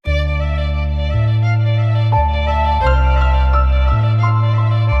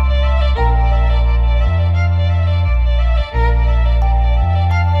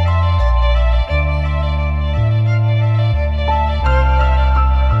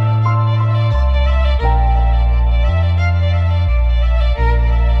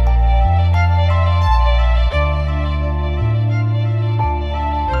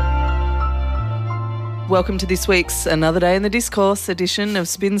Welcome to this week's Another Day in the Discourse edition of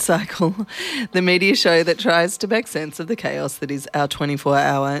Spin Cycle, the media show that tries to make sense of the chaos that is our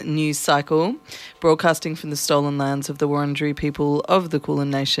 24-hour news cycle, broadcasting from the stolen lands of the Wurundjeri people of the Kulin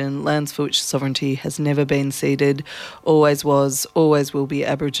Nation, lands for which sovereignty has never been ceded, always was, always will be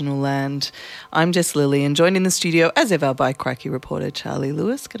Aboriginal land. I'm Jess Lilly, and joined in the studio, as ever, by Crikey reporter Charlie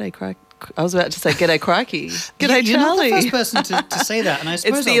Lewis. G'day, Crikey. I was about to say, g'day, Crikey. G'day, You're Charlie. You're not the first person to say that, and I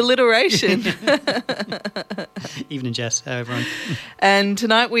suppose it's the alliteration. Evening, Jess. Hello, everyone. And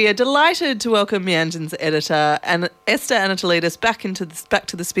tonight we are delighted to welcome Meanjin's editor and Esther Anatolitis back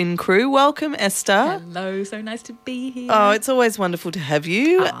to the Spin crew. Welcome, Esther. Hello, so nice to be here. Oh, it's always wonderful to have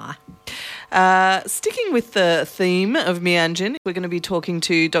you. Sticking with the theme of Meanjin, we're going to be talking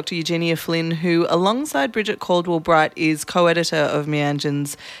to Dr Eugenia Flynn, who, alongside Bridget Caldwell-Bright, is co-editor of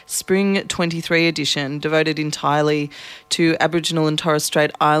Meanjin's Spring 23 edition, devoted entirely to Aboriginal and Torres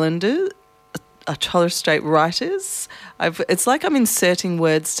Strait Torres Strait writers. It's like I'm inserting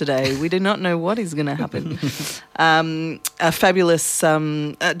words today. We do not know what is going to happen. A fabulous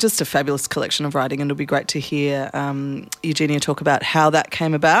collection of writing, and it'll be great to hear Eugenia talk about how that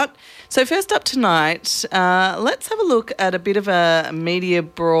came about. So first up tonight, let's have a look at a bit of a media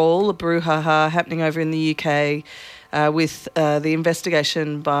brawl, a brouhaha happening over in the UK with the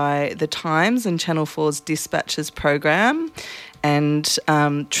investigation by The Times and Channel 4's Dispatches program. And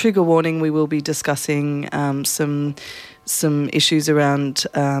trigger warning, we will be discussing some issues around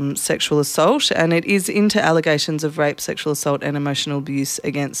sexual assault, and it is into allegations of rape, sexual assault and emotional abuse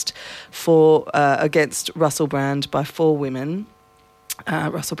against Russell Brand by 4 women.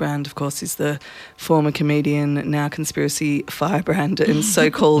 Russell Brand, of course, is the former comedian, now conspiracy firebrand and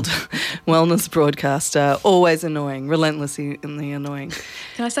so-called wellness broadcaster. Always annoying, relentlessly annoying.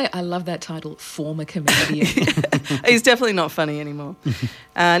 Can I say I love that title, former comedian? He's definitely not funny anymore.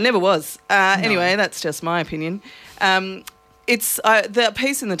 Never was. Anyway, that's just my opinion. It's the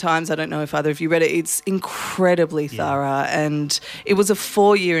piece in The Times, I don't know if either of you read it, it's incredibly thorough, and it was a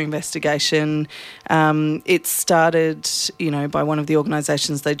 4-year investigation. It started, by one of the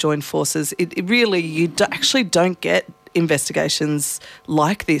organisations, they joined forces. It really, actually don't get investigations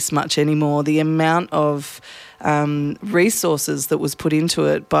like this much anymore. The amount of resources that was put into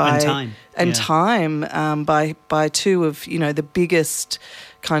it by time by 2 of the biggest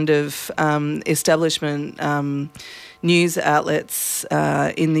kind of establishment news outlets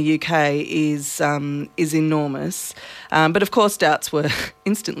in the UK is enormous. But of course, doubts were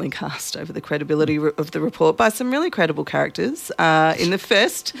instantly cast over the credibility of the report by some really credible characters. In the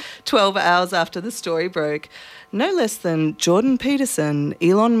first 12 hours after the story broke, no less than Jordan Peterson,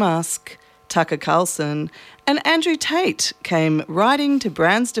 Elon Musk, Tucker Carlson and Andrew Tate came riding to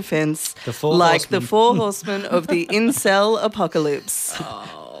Brand's defence like the 4 horsemen of the incel apocalypse.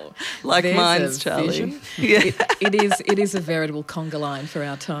 Oh. Like mine's, Charlie. Yeah. It is a veritable conga line for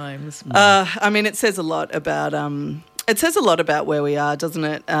our times. It says a lot about where we are, doesn't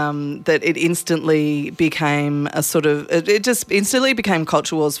it? That it instantly became it just instantly became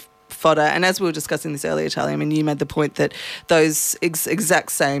culture wars fodder. And as we were discussing this earlier, Charlie, you made the point that those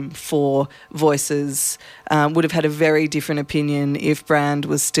exact same 4 voices would have had a very different opinion if Brand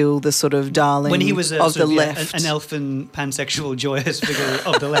was still the sort of darling when he was of the left. An elfin, pansexual, joyous figure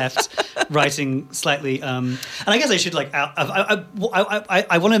of the left, writing slightly. And I guess I should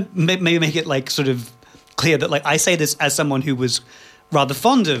I want to maybe make it sort of clear that I say this as someone who was rather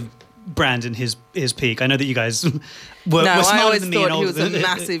fond of Brand in his peak. I know that you guys were smarter than me. I always thought he was a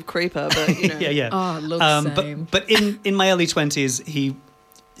massive creeper, but yeah. Oh, look, same. But in my early 20s, he.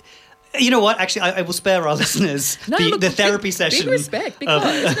 You know what? Actually, I will spare our listeners the therapy session. Big respect,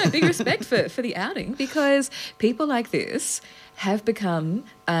 big respect for the outing, because people like this have become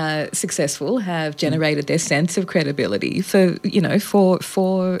successful, have generated their sense of credibility for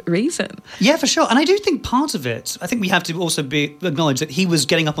reason. Yeah, for sure. And I do think part of it, I think we have to also acknowledge that he was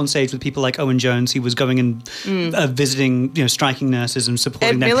getting up on stage with people like Owen Jones. He was going and visiting, striking nurses and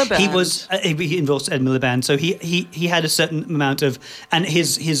supporting them. Miliband. He involved Ed Miliband. So he had a certain amount of, and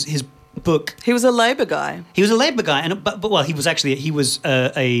his book. He was a Labor guy. He was a Labor guy, but he was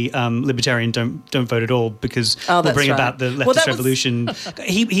a libertarian. Don't vote at all because we'll bring about the leftist revolution.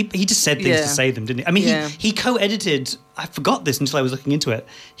 He just said things to say them, didn't he? He co-edited. I forgot this until I was looking into it.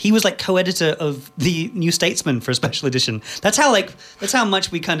 He was co-editor of the New Statesman for a special edition. That's how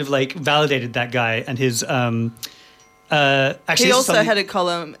much we kind of validated that guy and his. Actually, he also had a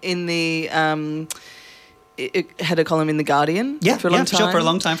column in the. It had a column in The Guardian for a long time. For a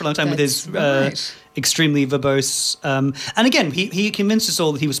long time with his extremely verbose... and again, he convinced us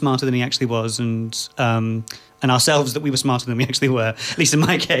all that he was smarter than he actually was, and and ourselves that we were smarter than we actually were, at least in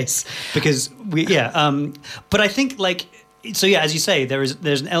my case, because but I think as you say,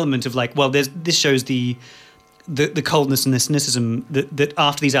 there's an element of this shows the coldness and the cynicism that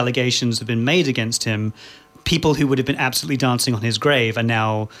after these allegations have been made against him, people who would have been absolutely dancing on his grave are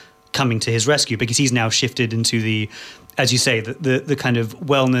now coming to his rescue, because he's now shifted into the, as you say, the kind of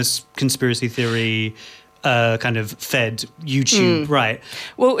wellness conspiracy theory kind of fed YouTube, right?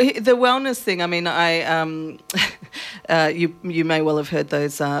 Well, the wellness thing, I mean, you may well have heard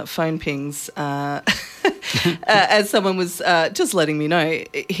those phone pings. As someone was just letting me know,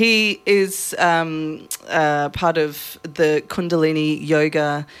 he is part of the Kundalini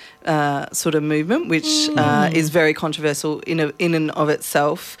yoga sort of movement, which is very controversial in and of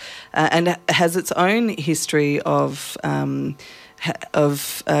itself, and has its own history of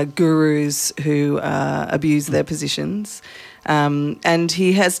gurus who abuse their positions, and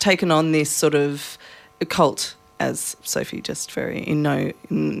he has taken on this sort of cult, as Sophie just in no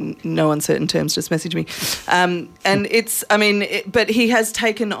uncertain terms just messaged me, and it's, I mean, but he has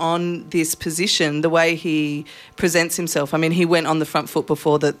taken on this position, the way he presents himself. I mean, he went on the front foot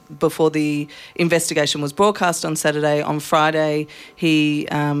before the investigation was broadcast on Saturday. On Friday, he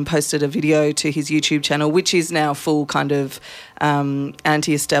posted a video to his YouTube channel, which is now full kind of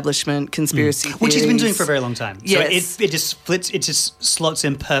anti-establishment conspiracy theories. Which he's been doing for a very long time. Yes. So it just slots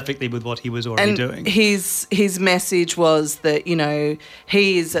in perfectly with what he was already doing. His message was that, you know,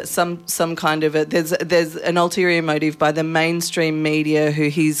 he is some kind of there's an ulterior motive by the mainstream media who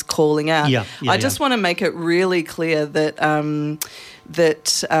he's calling out. I just want to make it really clear that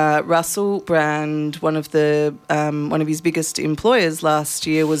Russell Brand, one of his biggest employers last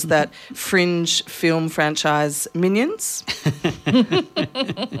year, was that fringe film franchise Minions.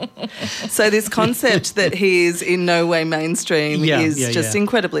 So this concept that he is in no way mainstream is just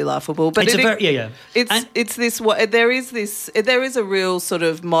incredibly laughable. But there is a real sort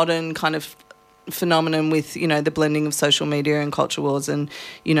of modern kind of phenomenon with, you know, the blending of social media and culture wars, and,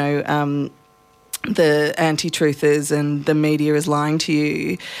 you know, the anti-truthers and the media is lying to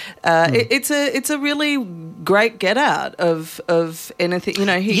you. It's a really great get out of anything. You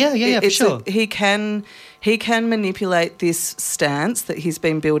know, for sure. He can manipulate this stance that he's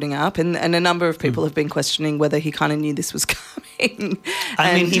been building up, and a number of people have been questioning whether he kind of knew this was coming.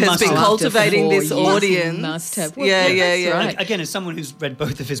 I mean, he has must been have. cultivating this audience. He must have. Well, yeah. Right. Again, as someone who's read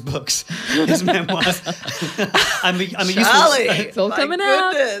both of his books, his memoirs, I'm a Charlie, it's all coming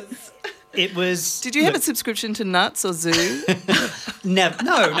out. It was. Did you have a subscription to Nuts or Zoo? Never.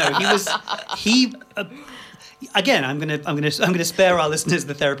 No. He. Again, I'm gonna spare our listeners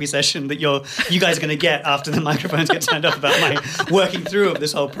the therapy session that you guys are gonna get after the microphones get turned off about my working through of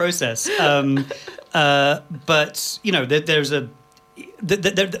this whole process. But you know, there's a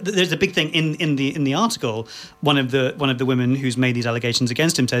big thing in the article. One of the women who's made these allegations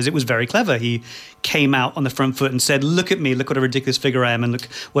against him says it was very clever. He came out on the front foot and said, "Look at me! Look what a ridiculous figure I am, and look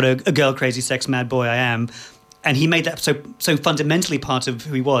what a girl crazy sex mad boy I am." And he made that so fundamentally part of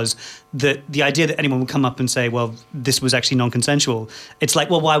who he was, that the idea that anyone would come up and say, well, this was actually non-consensual. It's like,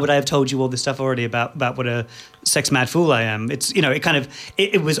 well, why would I have told you all this stuff already about what a sex mad fool I am? It's, you know,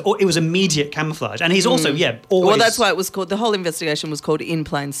 it was immediate camouflage. And he's also, always. Well, that's why it was called, the whole investigation was called In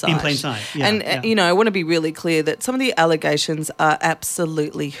Plain Sight. In Plain Sight, yeah. And, you know, I want to be really clear that some of the allegations are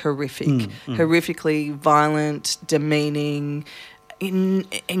absolutely horrific, horrifically violent, demeaning,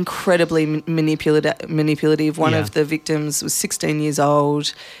 incredibly manipulative. One of the victims was 16 years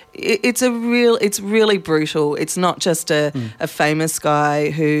old. It's really brutal. It's not just a famous guy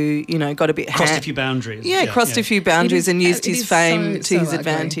who, you know, got a bit crossed a few boundaries. Crossed a few boundaries and used his fame to his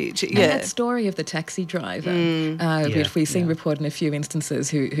advantage. And that story of the taxi driver, which we've seen reported in a few instances,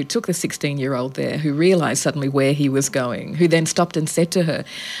 who took the 16-year-old there, who realised suddenly where he was going, who then stopped and said to her,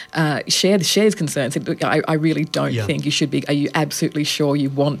 shared concerns, said, "Look, I really don't think you should be. Are you absolutely sure you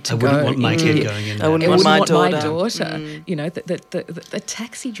want to go? I wouldn't want my kid going in there. I wouldn't want my daughter. You know, the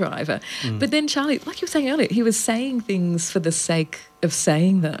taxi driver. But then, Charlie, like you were saying earlier, he was saying things for the sake of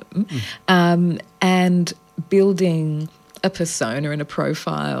saying them, and building a persona and a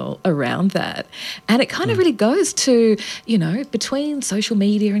profile around that. And it kind of really goes to, you know, between social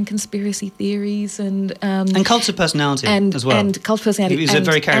media and conspiracy theories and cult of personality as well. And cult of personality. He was a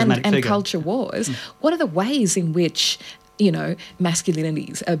very charismatic figure. And culture wars. What are the ways in which,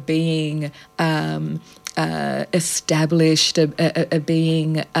 masculinities are being established, are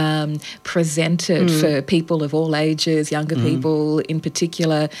being presented for people of all ages, younger people in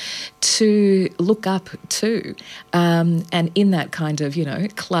particular, to look up to. And in that kind of,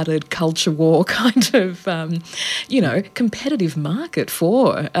 cluttered culture war kind of, competitive market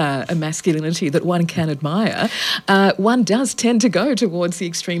for a masculinity that one can admire, one does tend to go towards the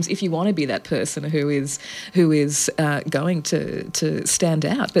extremes if you want to be that person who is going to stand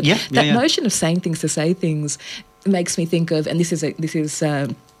out. But that notion of saying things to say things makes me think of, and this is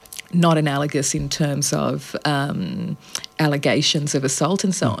not analogous in terms of allegations of assault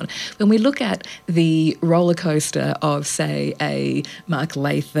and so on. When we look at the roller coaster of, say, a Mark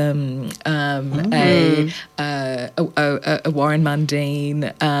Latham, a Warren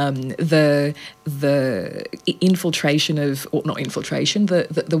Mundine, the infiltration of, or not infiltration,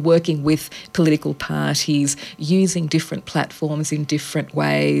 the working with political parties, using different platforms in different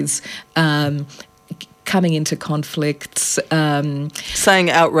ways, coming into conflicts, saying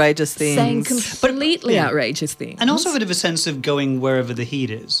outrageous things, saying completely outrageous things, and also a bit of a sense of going wherever the heat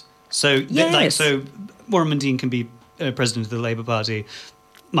is. So, Warren Mundine can be president of the Labour Party.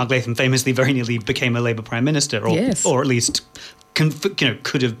 Mark Latham famously very nearly became a Labour Prime Minister, or at least could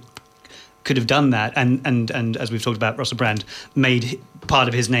have done that. And as we've talked about, Russell Brand made part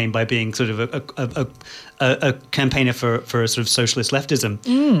of his name by being sort of a campaigner for a sort of socialist leftism.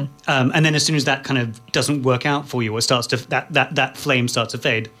 And then as soon as that kind of doesn't work out for you, or starts to that flame starts to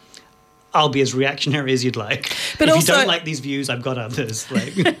fade, I'll be as reactionary as you'd like. But if you don't like these views, I've got others.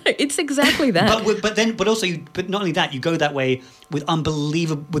 Like. It's exactly that. But not only that, you go that way with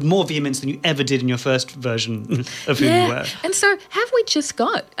more vehemence than you ever did in your first version of who you were. And so have we just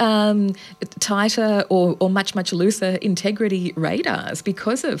got tighter or much, much looser integrity radars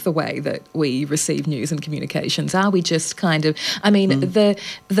because of the way that we receive news and communications? Are we just kind of, the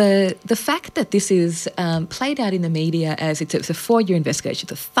fact that this is played out in the media as it's a 4-year investigation,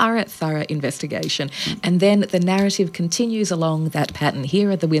 it's a thorough investigation, and then the narrative continues along that pattern. Here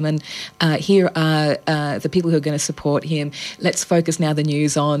are the women, here are the people who are going to support him. Let's focus now the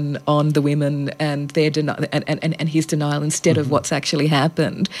news on the women and their and his denial instead of what's actually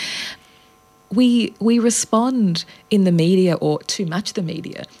happened. We respond in the media, or too much the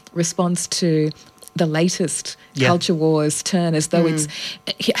media responds to the latest culture wars turn as though it's,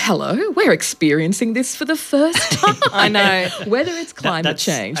 hello, we're experiencing this for the first time. I know. Whether it's climate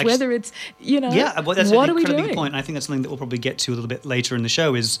change, actually, whether it's, that's what are we doing? Good point. And I think that's something that we'll probably get to a little bit later in the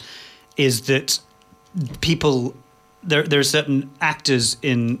show is that people... There are certain actors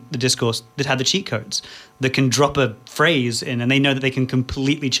in the discourse that have the cheat codes that can drop a phrase in, and they know that they can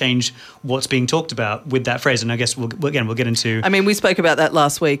completely change what's being talked about with that phrase. And I guess we'll get into... I mean, we spoke about that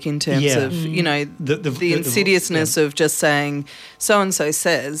last week in terms of, the insidiousness of just saying so-and-so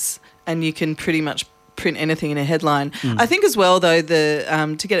says, and you can pretty much print anything in a headline. I think as well, though,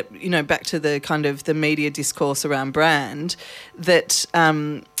 to get it, back to the kind of the media discourse around brand, that...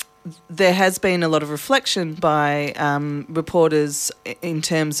 there has been a lot of reflection by reporters in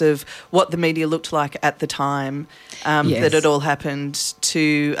terms of what the media looked like at the time that it all happened,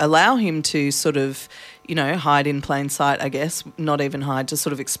 to allow him to sort of, hide in plain sight, I guess, not even hide, to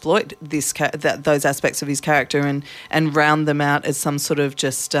sort of exploit those aspects of his character and round them out as some sort of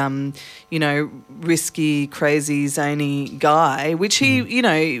just, risky, crazy, zany guy, which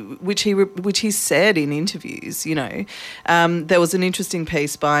he said in interviews. There was an interesting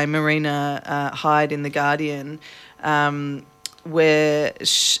piece by Marina Hyde in The Guardian, where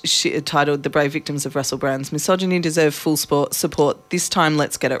she titled "The Brave Victims of Russell Brand's Misogyny Deserve Full Support. This time,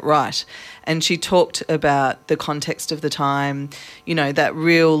 let's get it right." And she talked about the context of the time, that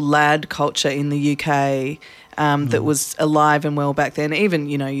real lad culture in the UK that was alive and well back then. Even,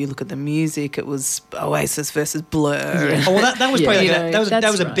 you look at the music, it was Oasis versus Blur. Yeah. That was probably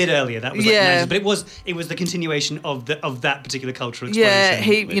that was a bit earlier. That was but it was the continuation of that particular cultural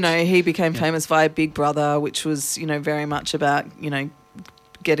explosion. Yeah, he became famous via Big Brother, which was very much about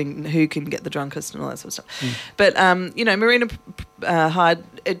getting who can get the drunkest and all that sort of stuff. But Marina Hyde,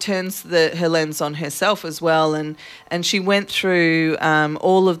 it turns her lens on herself as well, and she went through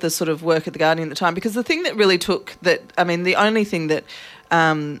all of the sort of work at The Guardian at the time, because the thing that really the only thing that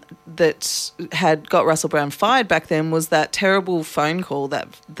had got Russell Brand fired back then was that terrible phone call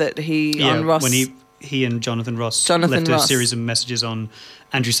that he on Ross, when he and Jonathan Ross left a series of messages on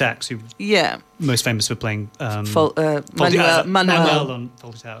Andrew Sachs, who most famous for playing Manuel on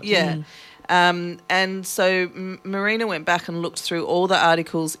Fawlty Towers. Yeah. And so Marina went back and looked through all the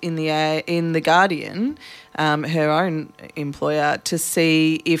articles in the Guardian, her own employer, to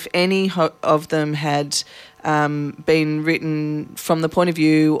see if any of them had been written from the point of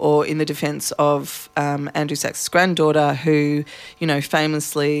view or in the defence of Andrew Sachs's granddaughter, who,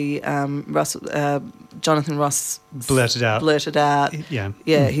 famously Jonathan Ross blurted out,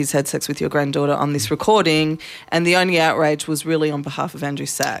 he's had sex with your granddaughter on this recording, and the only outrage was really on behalf of Andrew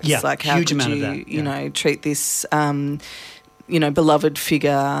Sachs. Yeah, like, how could you, treat this, beloved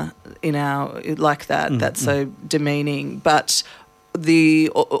figure like that? That's so demeaning. But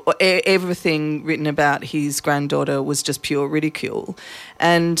everything written about his granddaughter was just pure ridicule,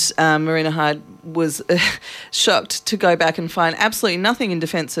 and Marina Hyde was shocked to go back and find absolutely nothing in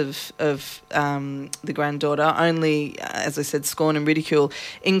defence of the granddaughter, only, as I said, scorn and ridicule,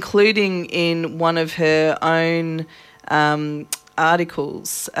 including in one of her own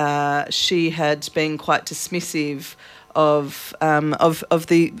articles. She had been quite dismissive of what's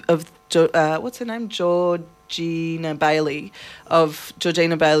her name, Georgina Bailey's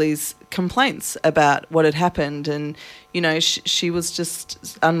complaints about what had happened, and she was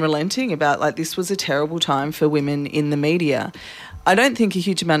just unrelenting about, like, this was a terrible time for women in the media. I don't think a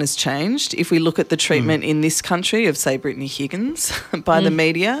huge amount has changed if we look at the treatment in this country of, say, Brittany Higgins by the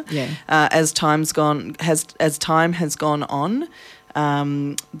media. As time has gone on,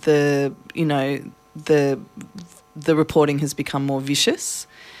 the reporting has become more vicious.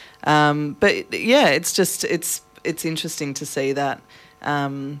 But yeah, it's interesting to see that. I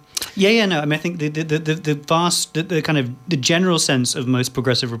mean, I think the kind of the general sense of most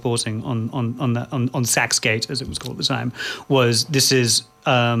progressive reporting on Saxgate, as it was called at the time, was this is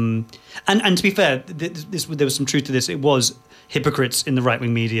and to be fair, there was some truth to this. It was hypocrites in the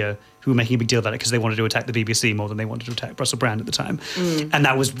right-wing media who were making a big deal about it because they wanted to attack the BBC more than they wanted to attack Russell Brand at the time, and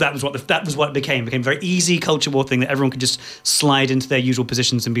that was what it became a very easy culture war thing that everyone could just slide into their usual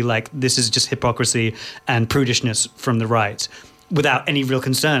positions and be like, this is just hypocrisy and prudishness from the right, without any real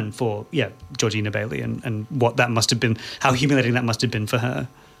concern for Georgina Bailey and what that must have been, how humiliating that must have been for her.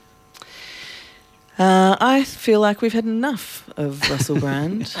 I feel like we've had enough of Russell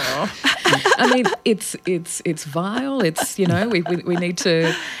Brand. I mean, it's vile. It's, we need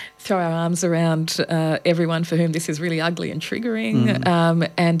to throw our arms around everyone for whom this is really ugly and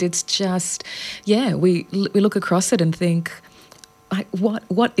triggering. And it's just, we look across it and think, like,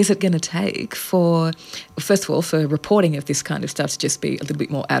 what is it going to take for, first of all, for reporting of this kind of stuff to just be a little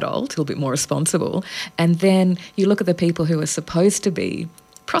bit more adult, a little bit more responsible, and then you look at the people who are supposed to be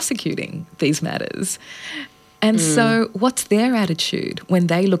prosecuting these matters. And so what's their attitude when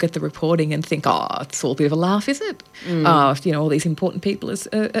they look at the reporting and think, it's all a bit of a laugh, is it? All these important people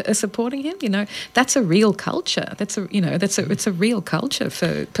are supporting him. That's a real culture. It's a real culture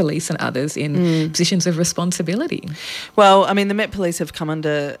for police and others in positions of responsibility. Well, I mean, the Met Police have come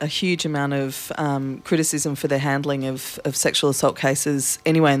under a huge amount of criticism for their handling of sexual assault cases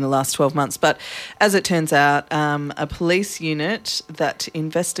anyway in the last 12 months. But as it turns out, a police unit that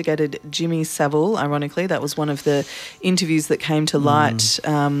investigated Jimmy Savile, ironically, that was one of the interviews that came to light,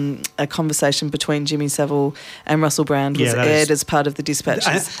 a conversation between Jimmy Savile and Russell Brand was aired as part of the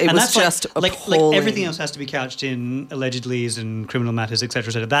dispatches. It was just appalling. Like everything else has to be couched in allegedlys and criminal matters, etc.,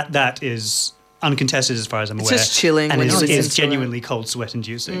 etc. That is uncontested as far as I'm aware. It's just chilling. And it's genuinely cold sweat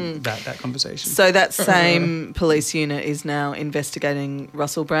inducing, that conversation. So that same police unit is now investigating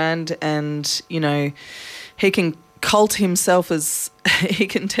Russell Brand, and, he can he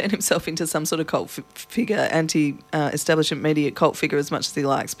can turn himself into some sort of cult figure, anti-establishment media cult figure as much as he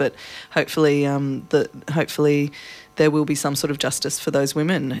likes, but hopefully there will be some sort of justice for those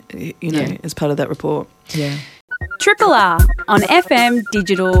women, as part of that report. Yeah. Triple R on FM,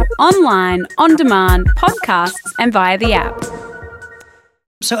 digital, online, on demand, podcasts, and via the app.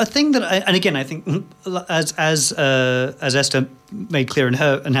 So a thing that, I think, as Esther made clear in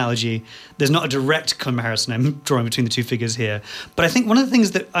her analogy, there's not a direct comparison I'm drawing between the two figures here. But I think one of the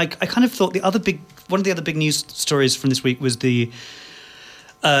things that I kind of thought one of the other big news stories from this week was the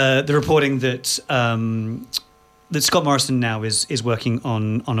reporting that that Scott Morrison now is working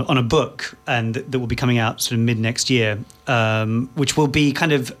on a book, and that will be coming out sort of mid next year, which will be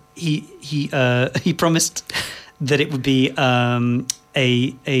kind of he promised that it would be a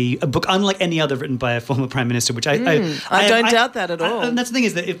book unlike any other written by a former prime minister, which I don't doubt that at all. And that's the thing,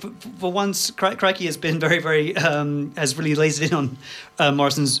 is that if for once Crikey has been very, very has really laid in on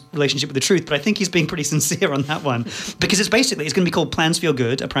Morrison's relationship with the truth, but I think he's being pretty sincere on that one, because it's going to be called Plans for Your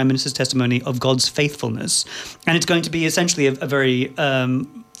Good, a Prime Minister's Testimony of God's Faithfulness, and it's going to be essentially a very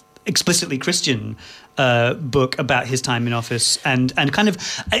explicitly Christian book about his time in office, and kind of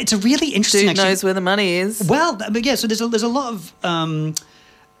it's a really interesting. Dude knows where the money is. Well, so there's a lot of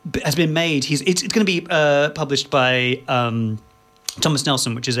has been made. It's going to be published by Thomas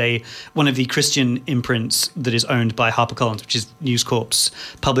Nelson, which is one of the Christian imprints that is owned by HarperCollins, which is News Corp's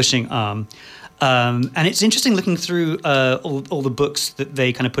publishing arm. And it's interesting looking through all the books that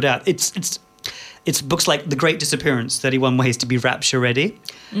they kind of put out. It's books like The Great Disappearance, 31 Ways to be Rapture Ready,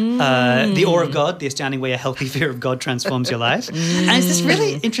 The Awe of God, The Astounding Way a Healthy Fear of God Transforms Your Life. And it's this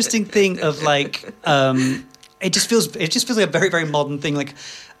really interesting thing of like, it just feels like a very, very modern thing, like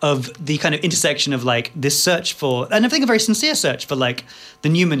of the kind of intersection of like this search for, and I think a very sincere search for like the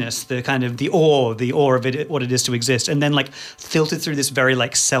numinous, the kind of the awe of it, what it is to exist, and then like filtered through this very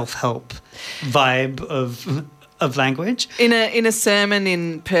like self-help vibe of language. In a sermon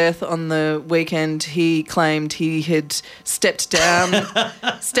in Perth on the weekend, he claimed he had stepped down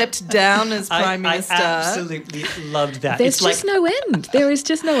as Prime Minister. I absolutely loved that. There's just no end. There is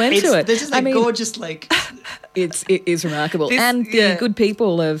just no end to it. There's just gorgeous like. It is remarkable. The good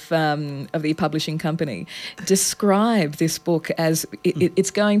people of the publishing company describe this book as it's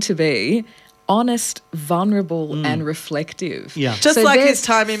going to be honest, vulnerable, and reflective. Yeah. Just so like his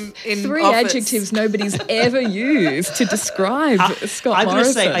time in three office. Adjectives nobody's ever used to describe Scott Morrison. I'm going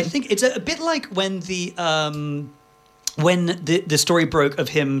to say, I think it's a bit like when the story broke of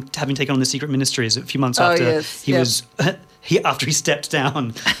him having taken on the secret ministries a few months after after he stepped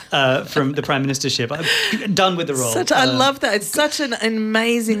down from the prime ministership. I'm done with the role. I love that. It's such an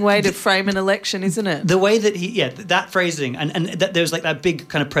amazing way to frame an election, isn't it? The way that that phrasing, and that there was like that big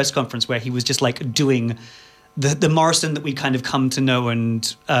kind of press conference where he was just like doing the Morrison that we kind of come to know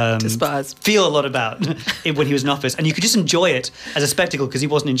and despise, feel a lot about when he was in office, and you could just enjoy it as a spectacle because he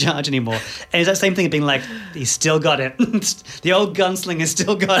wasn't in charge anymore. And it's that same thing of being like, he's still got it. The old gunslinger's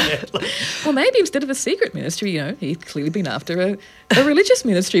still got it. Well, maybe instead of a secret ministry, he's clearly been after a religious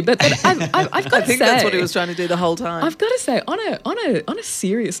ministry. But I've got to say, I think that's what he was trying to do the whole time. I've got to say, on a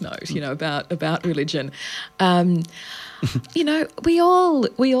serious note, about religion. We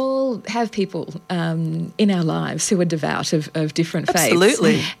all have people in our lives who are devout of different faiths.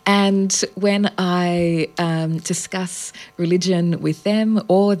 Absolutely. And when I discuss religion with them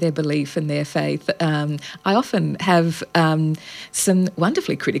or their belief and their faith, I often have some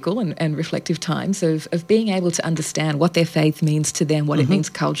wonderfully critical and reflective times of being able to understand what their faith means to them, what it means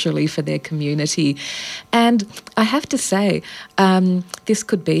culturally for their community. And I have to say, this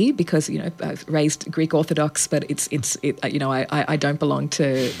could be because, I've raised Greek Orthodox, but I don't belong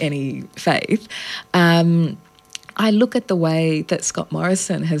to any faith. I look at the way that Scott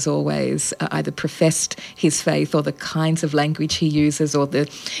Morrison has always either professed his faith or the kinds of language he uses or the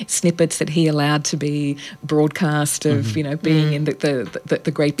snippets that he allowed to be broadcast of, being in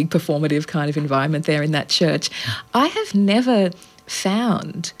the great big performative kind of environment there in that church. I have never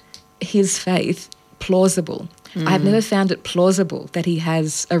found his faith plausible. I've never found it plausible that he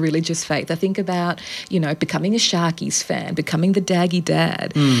has a religious faith. I think about, becoming a Sharkies fan, becoming the Daggy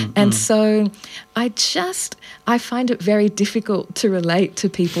Dad. And so I find it very difficult to relate to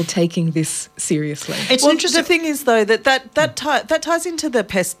people taking this seriously. It's interesting. The thing is, though, that ties into the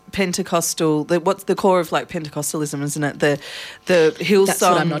Pentecostal, what's the core of like Pentecostalism, isn't it? The Hillsong. That's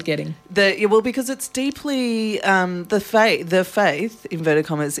what I'm not getting. Because it's deeply the faith inverted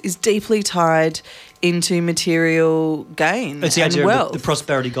commas is deeply tied into material gain. It's the idea wealth. of the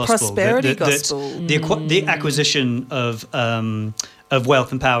prosperity gospel. The acquisition of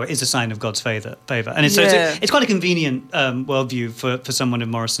wealth and power is a sign of God's favour. And it's quite a convenient worldview for someone of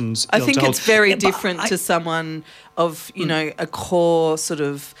Morrison's. I think it's very different to someone of, a core sort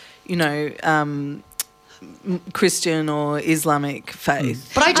of, Christian or Islamic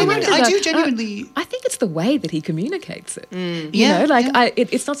faith. But I do genuinely... I think it's the way that he communicates it.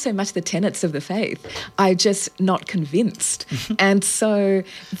 It's not so much the tenets of the faith. I'm just not convinced. And so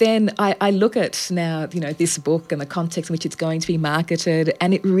then I look at now, this book and the context in which it's going to be marketed,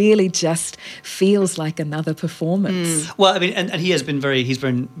 and it really just feels like another performance. Well, I mean, and he's been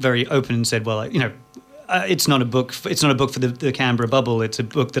very open and said, well, it's not a book for the Canberra bubble. It's a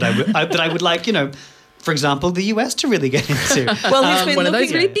book that I would like, for example, the US to really get into. Well, he's been one of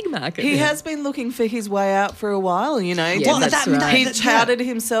those really big markets. He has been looking for his way out for a while, Yeah, that's right. He touted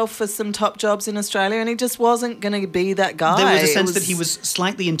himself for some top jobs in Australia, and he just wasn't going to be that guy. There was a sense that he was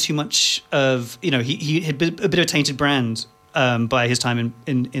slightly in too much of, he had been a bit of a tainted brand by his time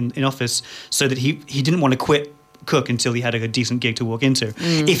in office, so that he didn't want to quit Cook until he had a decent gig to walk into.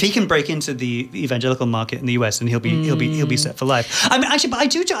 If he can break into the evangelical market in the US, then he'll be set for life. I mean, actually, but I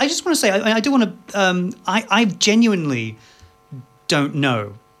just want to say, I genuinely don't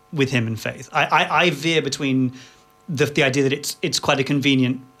know with him and faith. I veer between the idea that it's quite a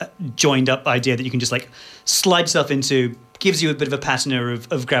convenient joined up idea that you can just like slide yourself into, gives you a bit of a patina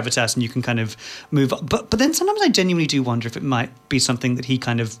of gravitas, and you can kind of move on. But then sometimes I genuinely do wonder if it might be something that he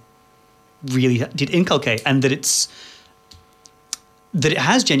kind of really did inculcate, and that it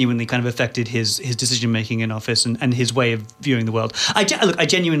has genuinely kind of affected his decision-making in office and his way of viewing the world. I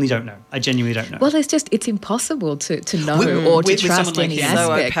genuinely don't know. Well, it's impossible to know or to trust any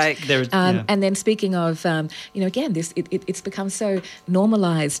aspect. So opaque. And then speaking of, again, it's become so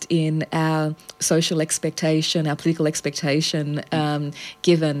normalised in our social expectation, our political expectation,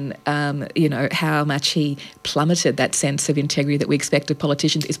 given, how much he plummeted that sense of integrity that we expect of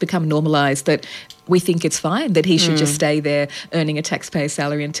politicians. It's become normalised that we think it's fine that he should just stay there earning a taxpayer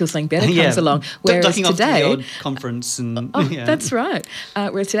salary until something better comes along. Whereas today, off to the odd conference that's right.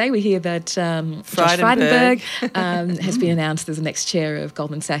 Whereas today we hear that Josh Frydenberg has been announced as the next chair of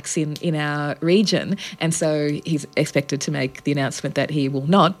Goldman Sachs in our region, and so he's expected to make the announcement that he will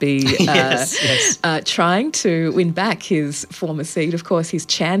not be trying to win back his former seat. Of course, his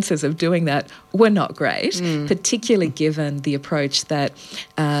chances of doing that were not great, particularly given the approach that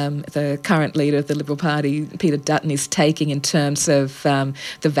the current leader of the Liberal Party, Peter Dutton, is taking in terms of the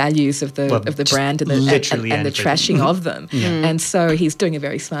values of the brand and the trashing of them. And so he's doing a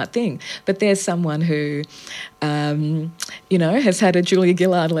very smart thing. But there's someone who, has had a Julia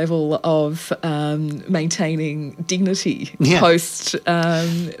Gillard level of maintaining dignity post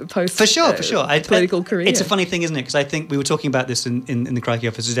for sure political career. It's a funny thing, isn't it? Because I think we were talking about this in the Crikey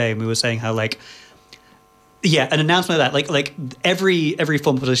office today, and we were saying how an announcement like that, like every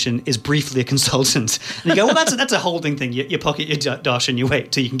former politician is briefly a consultant. And you go, well, that's a holding thing. You pocket your dosh and you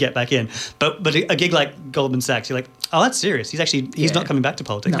wait till you can get back in. But a gig like Goldman Sachs, you're like, oh, that's serious. He's not coming back to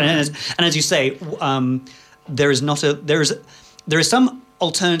politics. No. And as you say, there is some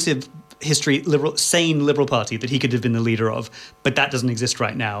alternative sane liberal party that he could have been the leader of, but that doesn't exist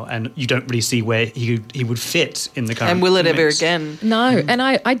right now, and you don't really see where he would fit in the current. And will it mix. ever again? No, and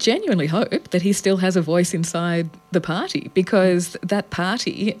I genuinely hope that he still has a voice inside the party, because that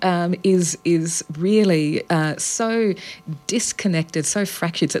party is really so disconnected, so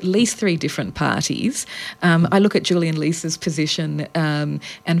fractured. It's at least 3 different parties. I look at Julian Leese's position and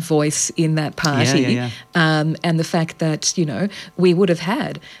voice in that party, and the fact that we would have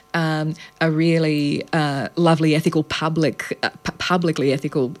had a really lovely, ethical, publicly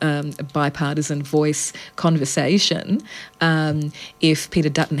ethical, bipartisan voice conversation if Peter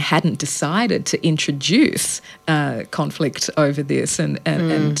Dutton hadn't decided to introduce conflict over this, and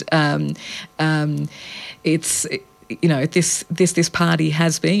it's this party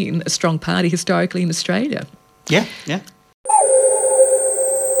has been a strong party historically in Australia. Yeah.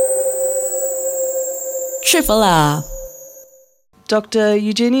 Triple R. Dr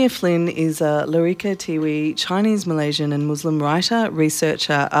Eugenia Flynn is a Larika Tiwi, Chinese, Malaysian and Muslim writer,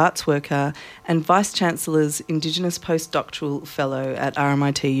 researcher, arts worker and Vice-Chancellor's Indigenous postdoctoral fellow at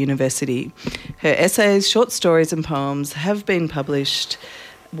RMIT University. Her essays, short stories and poems have been published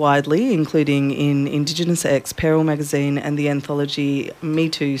widely, including in Indigenous X, Peril magazine and the anthology Me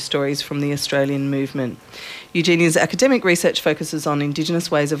Too, Stories from the Australian Movement. Eugenia's academic research focuses on Indigenous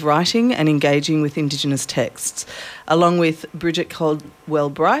ways of writing and engaging with Indigenous texts. Along with Bridget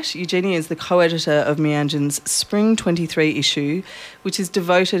Caldwell-Bright, Eugenia is the co-editor of Meanjin's Spring 23 issue, which is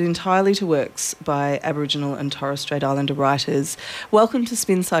devoted entirely to works by Aboriginal and Torres Strait Islander writers. Welcome to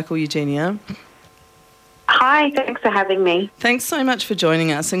Spin Cycle, Eugenia. Hi, thanks for having me. Thanks so much for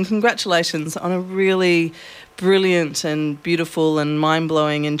joining us, and congratulations on a really brilliant and beautiful and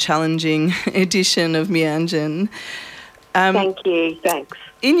mind-blowing and challenging edition of Meanjin. Thank you, thanks.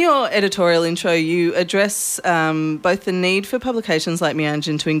 In your editorial intro, you address both the need for publications like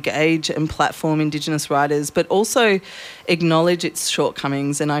Meanjin to engage and platform Indigenous writers, but also acknowledge its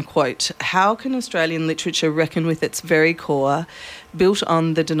shortcomings, and I quote, "How can Australian literature reckon with its very core, built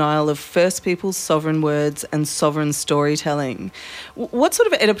on the denial of First Peoples' sovereign words and sovereign storytelling?" What sort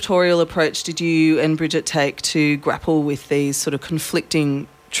of editorial approach did you and Bridget take to grapple with these sort of conflicting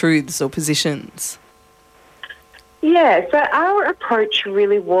truths or positions? Yeah, so our approach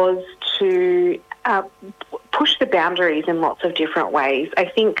really was to push the boundaries in lots of different ways. I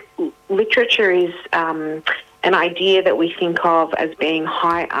think literature is an idea that we think of as being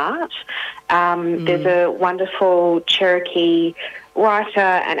high art. There's a wonderful Cherokee writer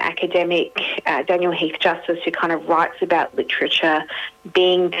and academic, Daniel Heath Justice, who kind of writes about literature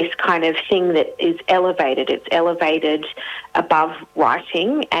being this kind of thing that is elevated. It's elevated above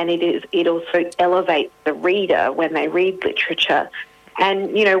writing, and it also elevates the reader when they read literature.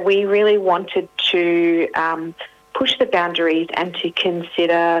 And, we really wanted to push the boundaries and to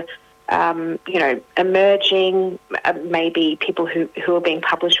consider emerging, maybe people who are being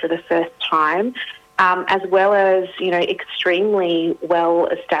published for the first time, as well as, extremely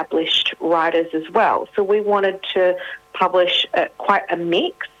well-established writers as well. So we wanted to publish quite a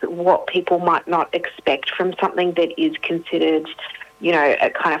mix, what people might not expect from something that is considered, a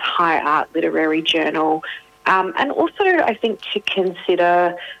kind of high art literary journal. And also, I think, to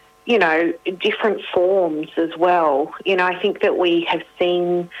consider, different forms as well. I think that we have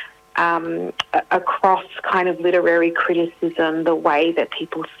seen across kind of literary criticism the way that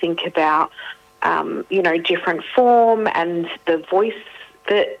people think about, different form and the voice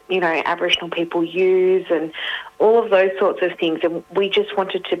that, Aboriginal people use and all of those sorts of things. And we just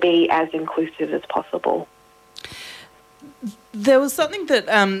wanted to be as inclusive as possible. There was something that,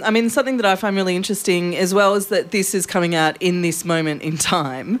 something that I find really interesting as well is that this is coming out in this moment in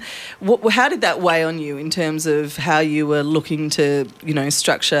time. How did that weigh on you in terms of how you were looking to,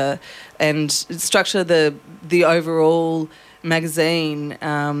 structure the overall magazine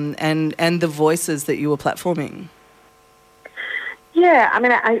and the voices that you were platforming? Yeah,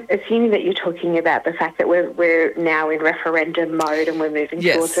 I assume that you're talking about the fact that we're now in referendum mode and we're moving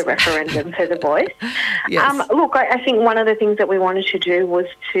towards a referendum for the voice. Yes. Look, I think one of the things that we wanted to do was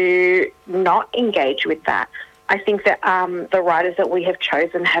to not engage with that. I think that the writers that we have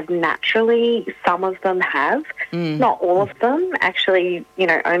chosen have naturally, some of them have, not all of them. Actually,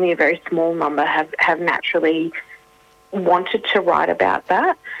 only a very small number have naturally wanted to write about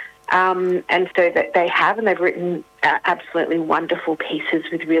that. And so that they have, and they've written absolutely wonderful pieces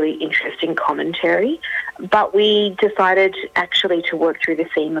with really interesting commentary. But we decided actually to work through the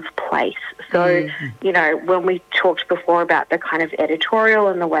theme of place. So, when we talked before about the kind of editorial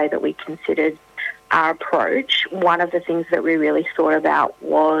and the way that we considered our approach, one of the things that we really thought about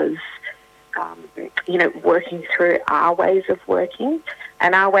was, working through our ways of working.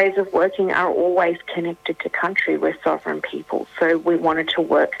 And our ways of working are always connected to country. We're sovereign people. So we wanted to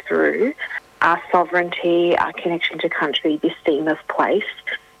work through our sovereignty, our connection to country, this theme of place.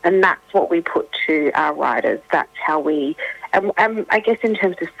 And that's what we put to our writers. That's how we... And I guess in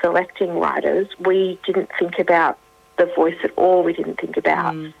terms of selecting writers, we didn't think about the voice at all. We didn't think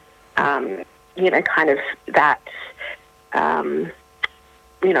about, kind of that...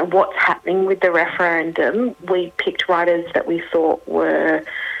 what's happening with the referendum. We picked writers that we thought were,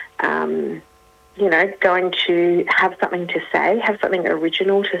 going to have something to say, have something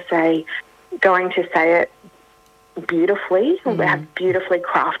original to say, going to say it beautifully, have beautifully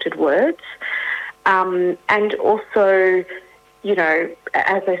crafted words. And also,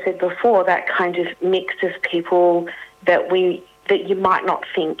 as I said before, that kind of mix of people that you might not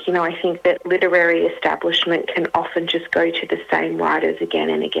think. I think that literary establishment can often just go to the same writers again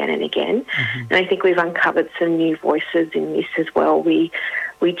and again and again. And I think we've uncovered some new voices in this as well. We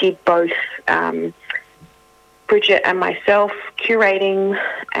did both Bridget and myself curating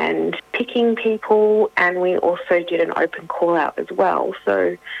and picking people, and we also did an open call out as well.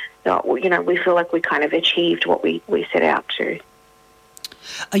 So, we feel like we kind of achieved what we set out to.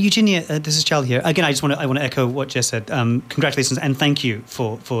 Eugenia, this is Charlie here. Again, I want to echo what Jess said. Congratulations and thank you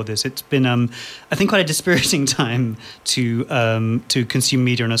for this. It's been, I think, quite a dispiriting time to consume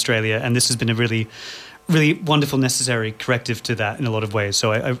media in Australia, and this has been a really, really wonderful, necessary corrective to that in a lot of ways.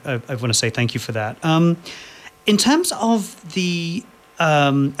 So I want to say thank you for that. In terms of the...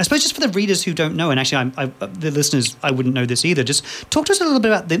 I suppose just for the readers who don't know, and actually the listeners, I wouldn't know this either, just talk to us a little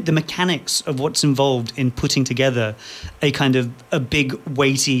bit about the mechanics of what's involved in putting together a kind of a big,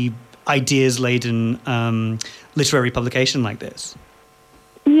 weighty, ideas-laden literary publication like this.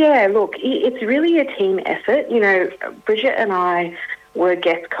 Yeah, look, it's really a team effort. Bridget and I were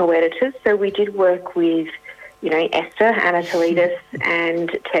guest co-editors, so we did work with, Esther Anatolitis and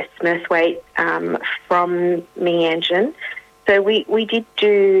Tess Smithwaite from Meanjin. So we did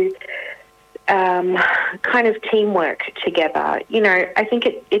do kind of teamwork together. I think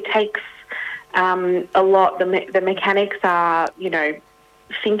it takes a lot. The mechanics are,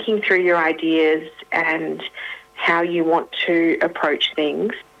 thinking through your ideas and how you want to approach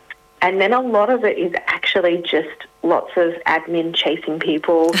things. And then a lot of it is actually just lots of admin chasing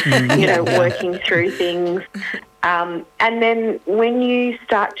people, working through things. And then when you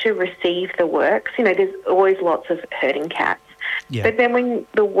start to receive the works, there's always lots of herding cats. Yeah. But then when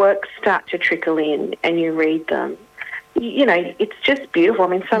the works start to trickle in and you read them, it's just beautiful. I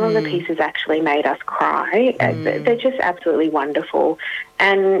mean, some of the pieces actually made us cry. They're just absolutely wonderful.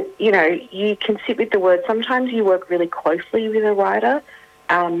 And, you can sit with the words. Sometimes you work really closely with a writer,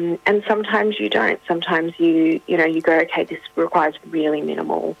 and sometimes you don't. Sometimes you go, okay, this requires really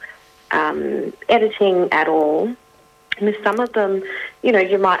minimal editing at all. And with some of them,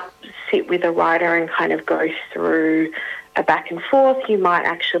 you might sit with a writer and kind of go through a back and forth. You might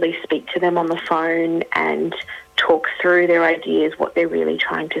actually speak to them on the phone and talk through their ideas, what they're really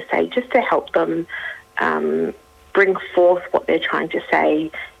trying to say, just to help them bring forth what they're trying to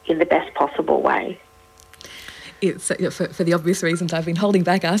say in the best possible way. It's for the obvious reasons I've been holding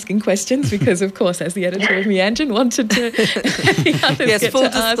back asking questions because, of course, as the editor of Meanjin, wanted to yes, full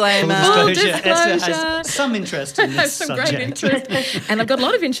disclaimer. Full disclosure. Esther has some interest in this some subject. Great interest. And I've got a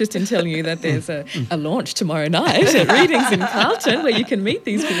lot of interest in telling you that there's a launch tomorrow night at Readings in Carlton where you can meet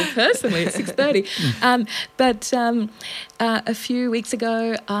these people personally at 6:30. But a few weeks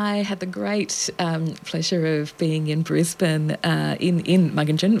ago, I had the great pleasure of being in Brisbane in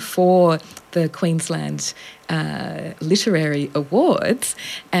Meanjin for the Queensland Literary Awards,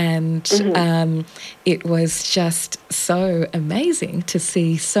 and it was just so amazing to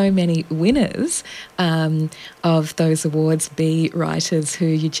see so many winners of those awards be writers who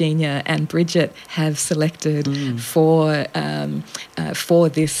Eugenia and Bridget have selected for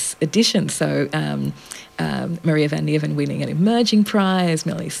this edition. So Maria Van Neven winning an Emerging Prize,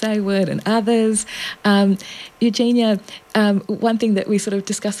 Melanie Sayward and others. Eugenia, one thing that we sort of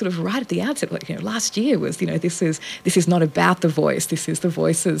discussed sort of right at the outset, like, last year was, this is not about the voice. This is the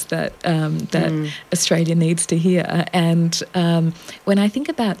voices that Australia needs to hear. And when I think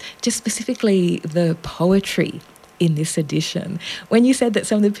about just specifically the poetry in this edition, when you said that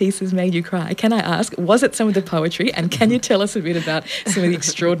some of the pieces made you cry, can I ask, was it some of the poetry? And can you tell us a bit about some of the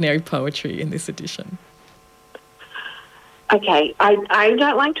extraordinary poetry in this edition? Okay, I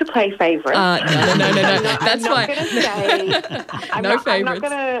don't like to play favourites. No. That's why. I'm not going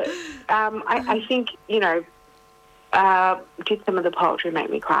to say. I think, did some of the poetry make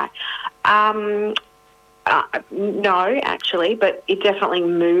me cry? No, actually, but it definitely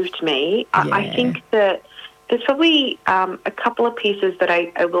moved me. Yeah. I think that there's probably a couple of pieces that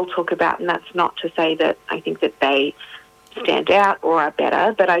I will talk about, and that's not to say that I think that they stand out or are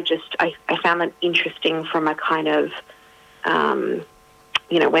better, but I found them interesting from a kind of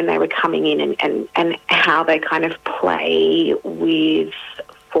when they were coming in and how they kind of play with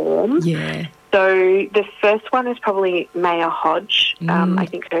form. Yeah. So the first one is probably Maya Hodge. I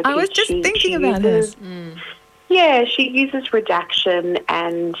think I was just thinking about this. Yeah, she uses redaction,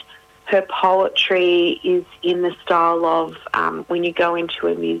 and her poetry is in the style of when you go into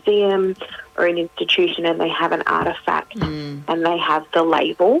a museum or an institution and they have an artefact and they have the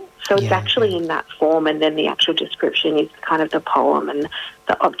label. So it's actually in that form, and then the actual description is kind of the poem and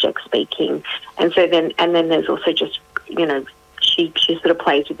the object speaking. And so then there's also just, she sort of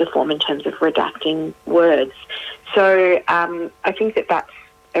plays with the form in terms of redacting words. So I think that that's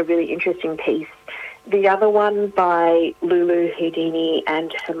a really interesting piece. The other one by Lulu Houdini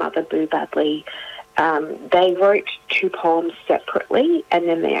and her mother Boo Badley, they wrote two poems separately and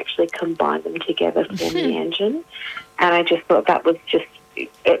then they actually combined them together for Meanjin. And I just thought that was just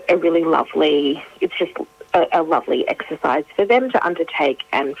a really lovely, it's just a lovely exercise for them to undertake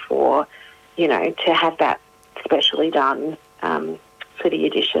and for, to have that specially done for the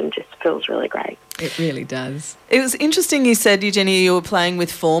edition just feels really great. It really does. It was interesting you said, Eugenia, you were playing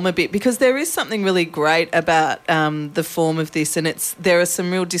with form a bit, because there is something really great about the form of this, and there are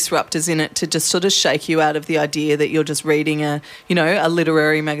some real disruptors in it to just sort of shake you out of the idea that you're just reading a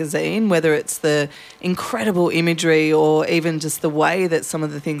literary magazine, whether it's the incredible imagery or even just the way that some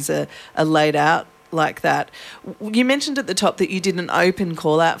of the things are laid out like that. You mentioned at the top that you did an open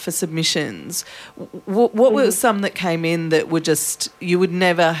call out for submissions. What were some that came in that were just, you would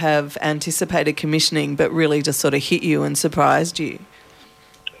never have anticipated commissioning but really just sort of hit you and surprised you?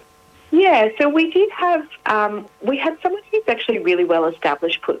 Yeah, so we did have, we had someone who's actually really well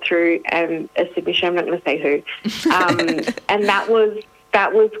established put through a submission, I'm not going to say who, and that was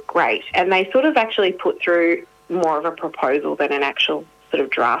great. And they sort of actually put through more of a proposal than an actual sort of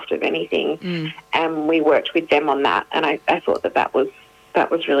draft of anything, and we worked with them on that, and I thought that was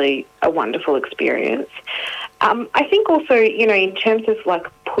really a wonderful experience. I think also, in terms of like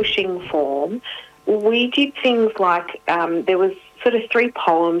pushing form, we did things like there was sort of 3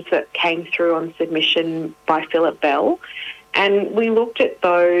 poems that came through on submission by Philip Bell, and we looked at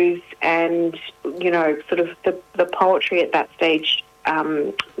those and, sort of the poetry at that stage,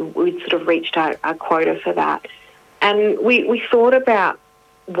 we'd sort of reached our quota for that. And we thought about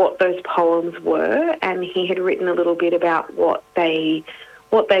what those poems were, and he had written a little bit about what they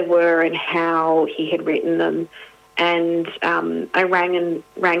were and how he had written them. And I rang him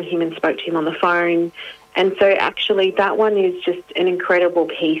and spoke to him on the phone. And so actually that one is just an incredible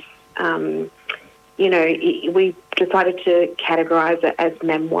piece. We decided to categorise it as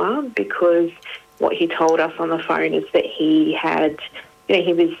memoir because what he told us on the phone is that he had,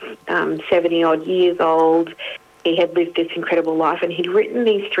 he was 70-odd years old. he had lived this incredible life, and he'd written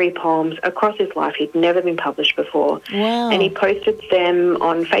these 3 poems across his life. He'd never been published before. Wow. And he posted them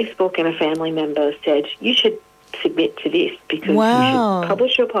on Facebook, and a family member said, you should submit to this because you should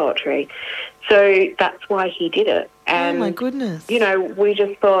publish your poetry. So that's why he did it. And, oh, my goodness. You know, we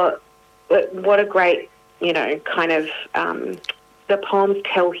just thought, what a great, you know, kind of, the poems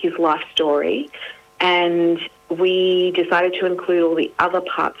tell his life story, and we decided to include all the other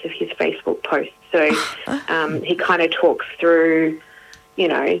parts of his Facebook posts. So he kind of talks through, you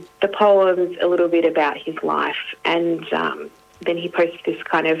know, the poems, a little bit about his life, and then he posts this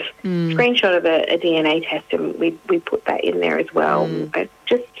kind of screenshot of a DNA test, and we put that in there as well.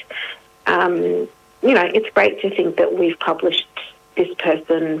 Just, you know, it's great to think that we've published this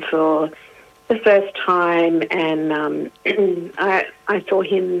person for the first time, and I saw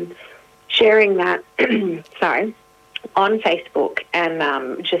him sharing that, on Facebook,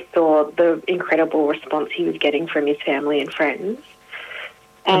 and just saw the incredible response he was getting from his family and friends.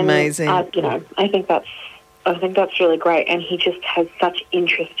 And, amazing. You know, I think that's really great, and he just has such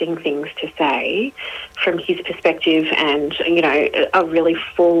interesting things to say from his perspective, and, you know, a really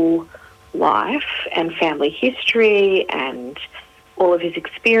full life and family history and all of his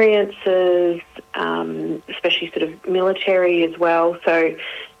experiences, especially sort of military as well. So,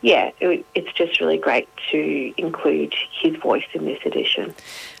 yeah, it's just really great to include his voice in this edition.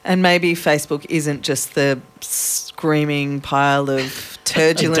 And maybe Facebook isn't just the screaming pile of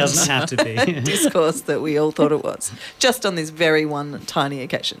turbulent it doesn't have to be. discourse that we all thought it was, just on this very one tiny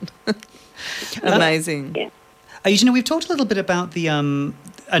occasion. Amazing. Yeah. Eugenia, we've talked a little bit about the, and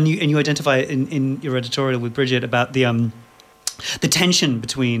you identify in your editorial with Bridget about the tension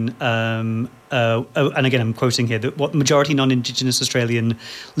between, and again I'm quoting here, that what majority non-Indigenous Australian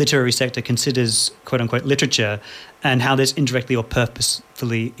literary sector considers quote-unquote literature, and how this indirectly or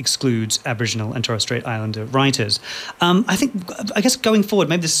purposefully excludes Aboriginal and Torres Strait Islander writers. I guess going forward,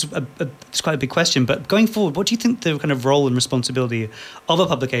 maybe this is it's quite a big question, but going forward, what do you think the kind of role and responsibility of a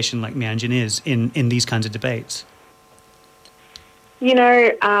publication like Meanjin is in these kinds of debates? You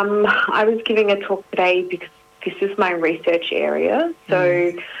know, I was giving a talk today because this is my research area.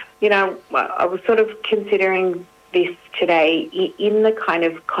 So, you know, I was sort of considering this today in the kind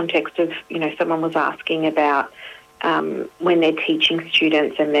of context of, you know, someone was asking about when they're teaching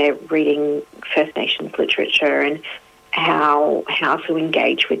students and they're reading First Nations literature and how to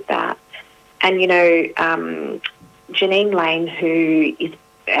engage with that. And, you know, Janine Lane, who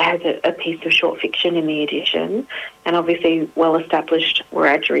has a piece of short fiction in the edition, and obviously well-established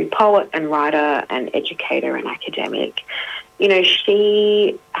Wiradjuri poet and writer and educator and academic. You know,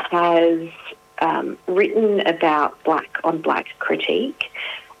 she has written about black critique,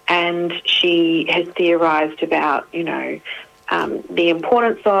 and she has theorised about, you know, the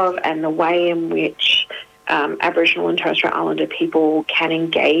importance of and the way in which Aboriginal and Torres Strait Islander people can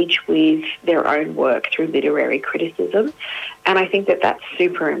engage with their own work through literary criticism. And I think that that's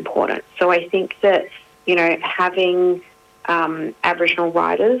super important. So I think that, you know, having Aboriginal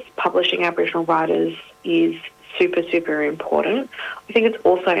writers, publishing Aboriginal writers is super, super important. I think it's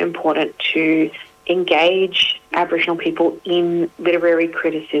also important to engage Aboriginal people in literary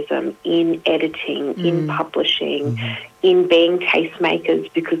criticism, in editing, in publishing, in being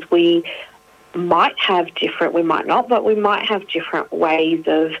tastemakers, because we might have different ways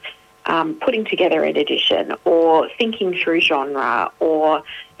of putting together an edition or thinking through genre, or,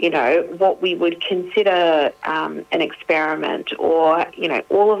 you know, what we would consider an experiment, or, you know,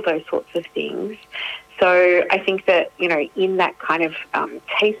 all of those sorts of things. So I think that, you know, in that kind of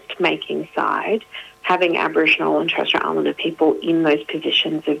taste-making side, having Aboriginal and Torres Strait Islander people in those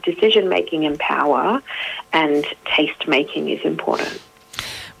positions of decision-making and power and taste-making is important.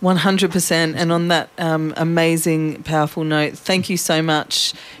 100%. And on that amazing, powerful note, thank you so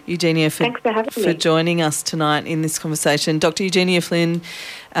much, Eugenia, for joining us tonight in this conversation. Dr Eugenia Flynn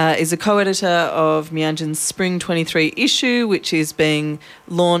is a co-editor of Meanjin's Spring 23 issue, which is being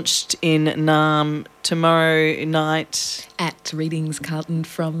launched in Naarm tomorrow night. At Readings Carlton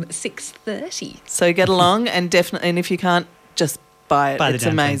from 6:30. So get along, and definitely, and if you can't, just buy it. It's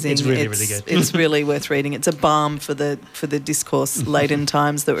amazing. It's really, really good. It's really worth reading. It's a balm for the discourse laden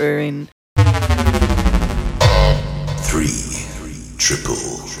times that we're in. 3 triple.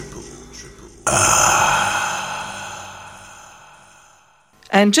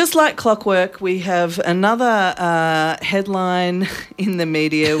 And just like clockwork, we have another headline in the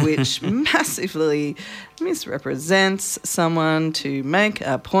media which massively misrepresents someone to make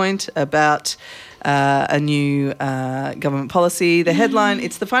a point about a new government policy. The headline,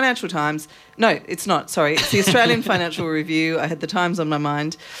 it's the Financial Times. No, it's not. Sorry, it's the Australian Financial Review. I had the Times on my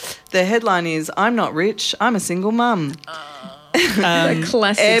mind. The headline is, I'm not rich, I'm a single mum. The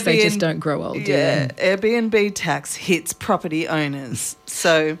classics, they just don't grow old. Yeah, Airbnb tax hits property owners.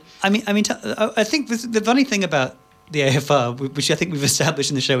 So, I think the funny thing about the AFR, which I think we've established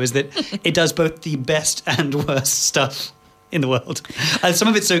in the show, is that it does both the best and worst stuff in the world. Some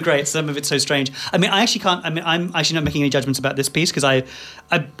of it's so great, some of it's so strange. I'm actually not making any judgments about this piece because I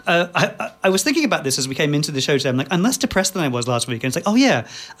was thinking about this as we came into the show today. I'm like, I'm less depressed than I was last week. And it's like, oh yeah,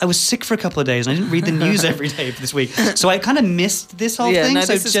 I was sick for a couple of days and I didn't read the news every day for this week. So I kind of missed this whole thing. No,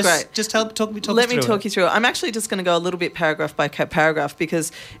 so this is great. Just talk me through it. Let me talk you through it. I'm actually just going to go a little bit paragraph by paragraph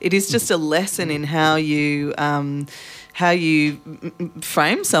because it is just a lesson in how you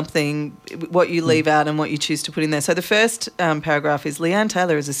frame something, what you leave out and what you choose to put in there. So the first paragraph is, Leanne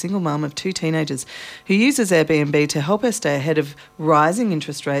Taylor is a single mum of 2 teenagers who uses Airbnb to help her stay ahead of rising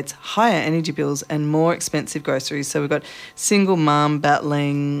interest rates, higher energy bills and more expensive groceries. So we've got single mum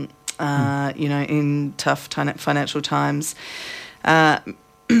battling, in tough financial times.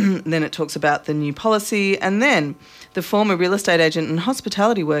 Then it talks about the new policy, and then the former real estate agent and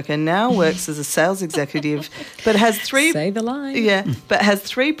hospitality worker now works as a sales executive, but has 3 say the line. Yeah, but has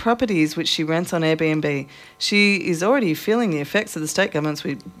 3 properties which she rents on Airbnb. She is already feeling the effects of the state governments.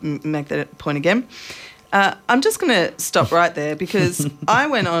 We make that point again. I'm just going to stop right there because I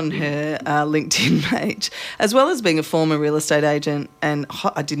went on her LinkedIn page, as well as being a former real estate agent, and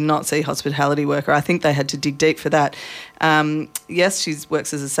I did not see hospitality worker. I think they had to dig deep for that. Yes, she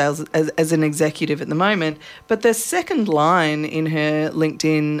works as a sales as an executive at the moment, but the second line in her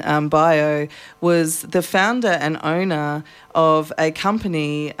LinkedIn bio was the founder and owner of a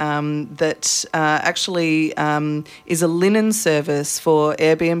company that actually is a linen service for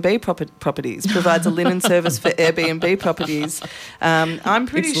Airbnb properties, provides a linen service for Airbnb properties. I'm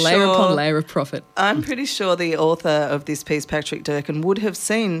pretty sure... It's layer upon layer of profit. I'm pretty sure the author of this piece, Patrick Durkin, would have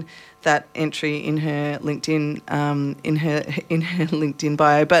seen that entry in her LinkedIn in her LinkedIn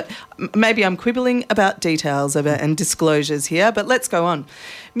bio, but maybe I'm quibbling about details and disclosures here. But let's go on.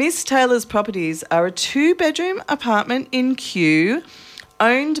 Miss Taylor's properties are a 2-bedroom apartment in Kew,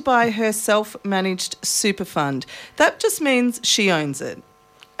 owned by her self-managed super fund. That just means she owns it.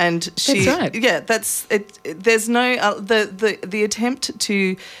 And she, that's right. Yeah, that's it. There's no the attempt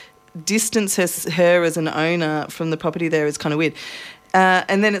to distance her as an owner from the property there is kind of weird.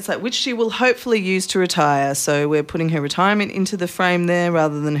 And then it's like, which she will hopefully use to retire. So we're putting her retirement into the frame there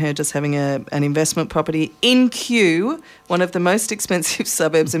rather than her just having an investment property in Kew, one of the most expensive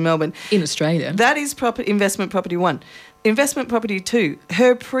suburbs in Melbourne. In Australia. That is investment property 1. Investment property 2,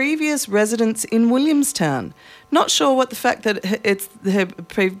 her previous residence in Williamstown. Not sure what the fact that it's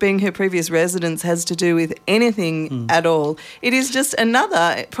being her previous residence has to do with anything at all. It is just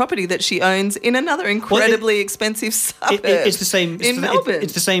another property that she owns in another incredibly expensive suburb. It's the same in Melbourne.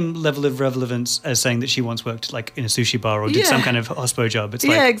 It's the same level of relevance as saying that she once worked like in a sushi bar or did some kind of hospo job. It's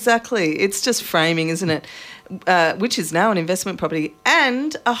exactly. It's just framing, isn't it? Which is now an investment property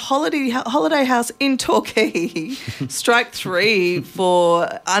and a holiday house in Torquay. Strike 3 for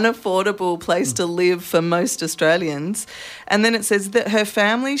unaffordable place to live for most Australians. And then it says that her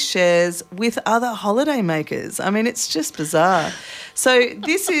family shares with other holiday makers. I mean, it's just bizarre. So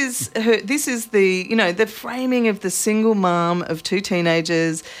this is the framing of the single mum of 2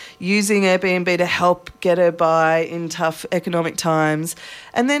 teenagers using Airbnb to help get her by in tough economic times.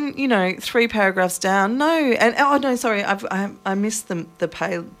 And then, 3 paragraphs down, I missed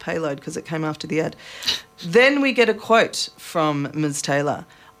the payload because it came after the ad. Then we get a quote from Ms. Taylor.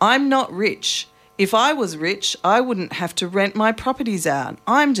 I'm not rich. If I was rich, I wouldn't have to rent my properties out.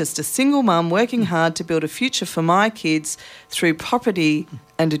 I'm just a single mum working hard to build a future for my kids through property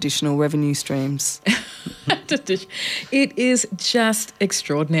and additional revenue streams. It is just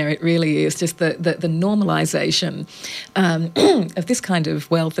extraordinary. It really is. Just the normalisation of this kind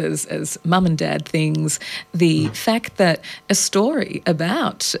of wealth as mum and dad things. The fact that a story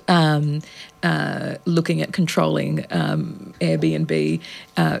about looking at controlling Airbnb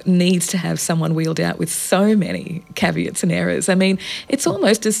needs to have someone wheeled out with so many caveats and errors. I mean, it's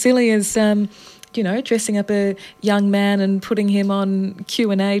almost as silly as dressing up a young man and putting him on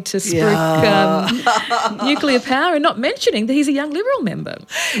Q&A to spruik nuclear power, and not mentioning that he's a young Liberal member.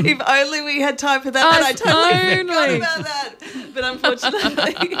 If only we had time for that. I totally forgot about that. But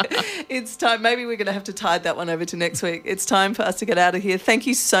unfortunately, it's time. Maybe we're going to have to tide that one over to next week. It's time for us to get out of here. Thank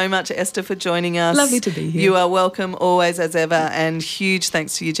you so much, Esther, for joining us. Lovely to be here. You are welcome always as ever, and huge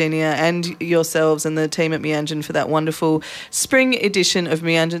thanks to Eugenia and yourselves and the team at Meanjin for that wonderful spring edition of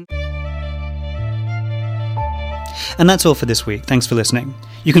Meanjin. And that's all for this week. Thanks for listening.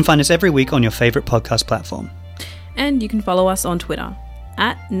 You can find us every week on your favourite podcast platform. And you can follow us on Twitter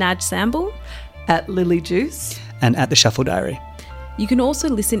 @NajSamble, @LilyJuice, and @The Diary. You can also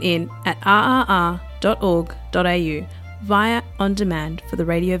listen in at rrr.org.au via On Demand for the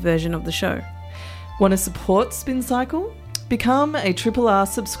radio version of the show. Want to support Spin Cycle? Become a Triple R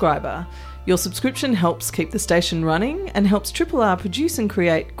subscriber. Your subscription helps keep the station running and helps Triple R produce and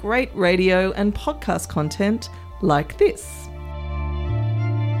create great radio and podcast content like this.